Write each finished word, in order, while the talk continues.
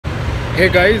Hey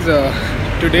guys,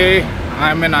 today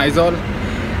I'm in Aizawl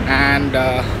and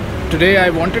today I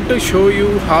wanted to show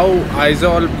you how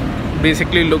Aizawl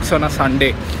basically looks on a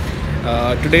Sunday.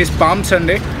 Today is Palm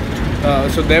Sunday,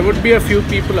 so there would be a few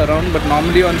people around, but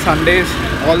normally on Sundays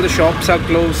all the shops are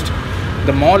closed,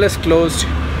 the mall is closed,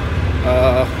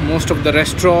 most of the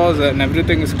restaurants and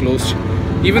everything is closed.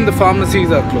 Even the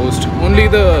pharmacies are closed. Only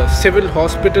the civil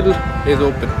hospital is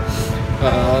open.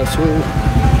 So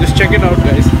just check it out,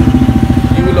 guys.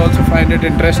 You will also find it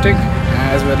interesting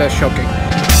as well as shocking.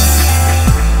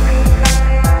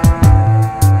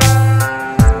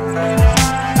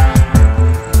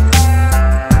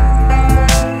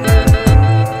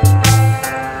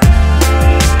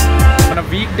 On a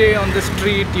weekday on the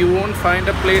street, you won't find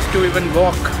a place to even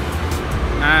walk,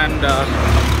 and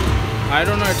I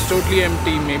don't know, it's totally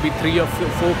empty. Maybe 3 or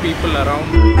 4 people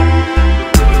around.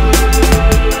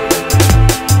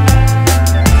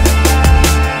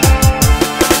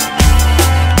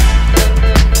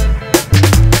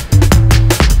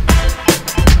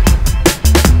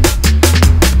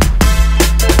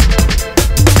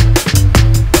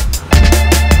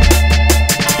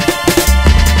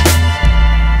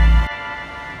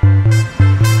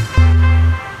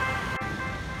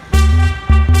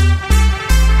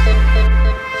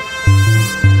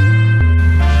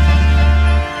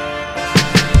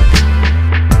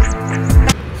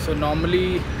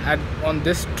 Normally on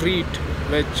this street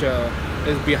which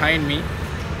is behind me,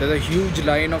 there's a huge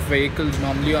line of vehicles.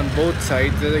 Normally on both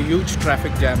sides there's a huge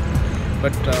traffic jam,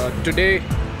 but today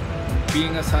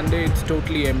being a Sunday, it's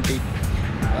totally empty.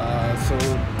 So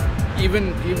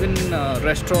even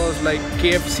restaurants like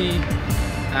KFC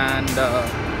and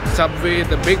Subway,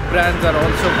 the big brands, are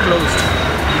also closed.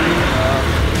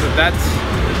 So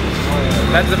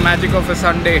that's the magic of a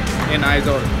Sunday in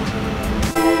Aizawl.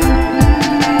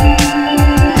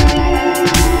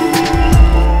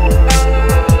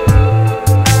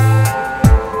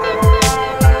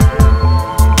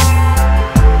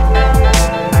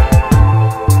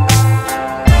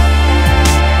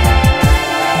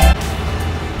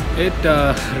 It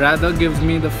rather gives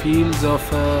me the feels of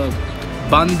a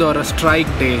Bandh or a strike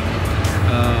day,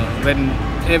 when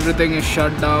everything is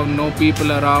shut down, no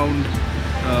people around,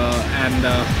 and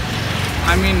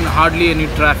I mean hardly any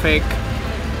traffic.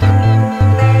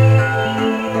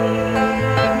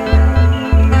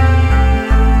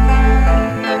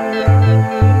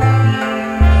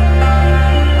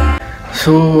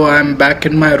 So I'm back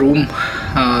in my room.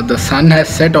 The sun has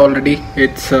set already.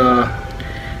 It's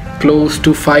close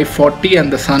to 5:40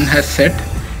 and the sun has set.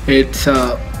 It's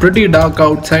pretty dark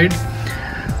outside.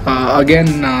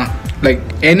 Again, like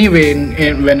anyway,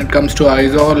 when it comes to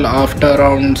Aizawl, after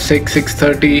around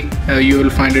 6:30 you will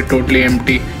find it totally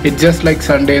empty. It's just like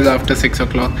Sundays after 6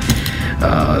 o'clock.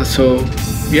 So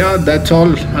yeah, that's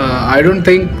all. I don't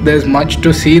think there's much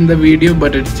to see in the video,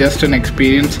 but it's just an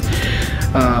experience.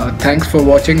 Thanks for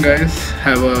watching, guys.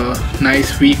 Have a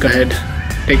nice week ahead.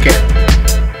 Take care.